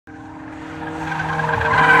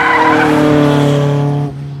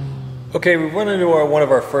Okay, we've run into one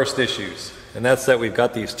of our first issues, and that's that we've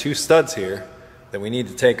got these two studs here that we need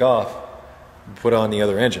to take off and put on the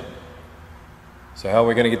other engine. So how are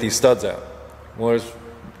we going to get these studs out? Well, there's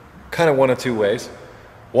kind of one of two ways.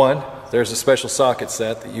 One, there's a special socket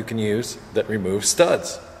set that you can use that removes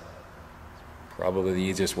studs. Probably the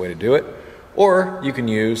easiest way to do it. Or you can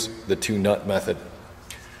use the two nut method.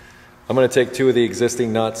 I'm going to take two of the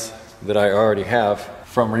existing nuts that I already have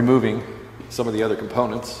from removing some of the other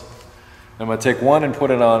components. I'm going to take one and put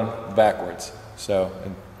it on backwards. So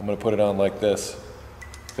I'm going to put it on like this,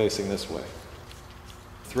 facing this way.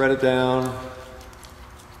 Thread it down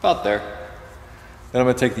about there. Then I'm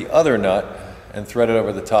going to take the other nut and thread it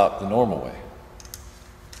over the top the normal way.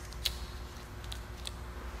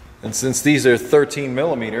 And since these are 13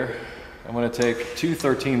 millimeter, I'm going to take two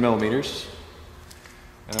 13 millimeters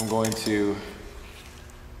and I'm going to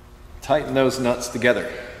tighten those nuts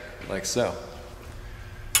together like so.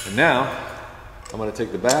 And now I'm going to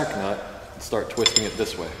take the back nut and start twisting it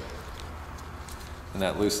this way. And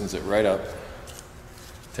that loosens it right up,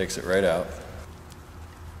 takes it right out.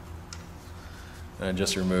 And I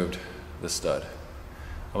just removed the stud.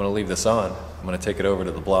 I'm going to leave this on. I'm going to take it over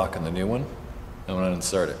to the block and the new one. I'm going to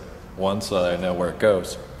insert it. One, so that I know where it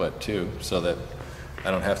goes, but two, so that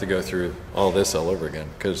I don't have to go through all this all over again,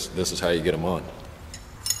 because this is how you get them on.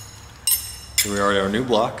 Here we are at our new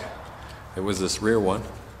block. It was this rear one.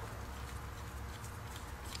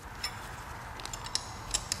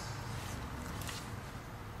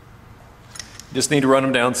 You just need to run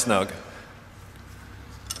them down snug.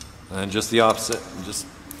 And just the opposite. Just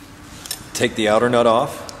take the outer nut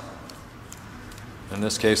off. In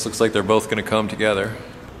this case, looks like they're both going to come together.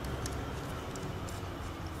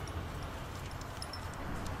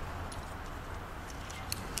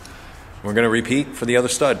 We're going to repeat for the other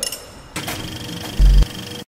stud.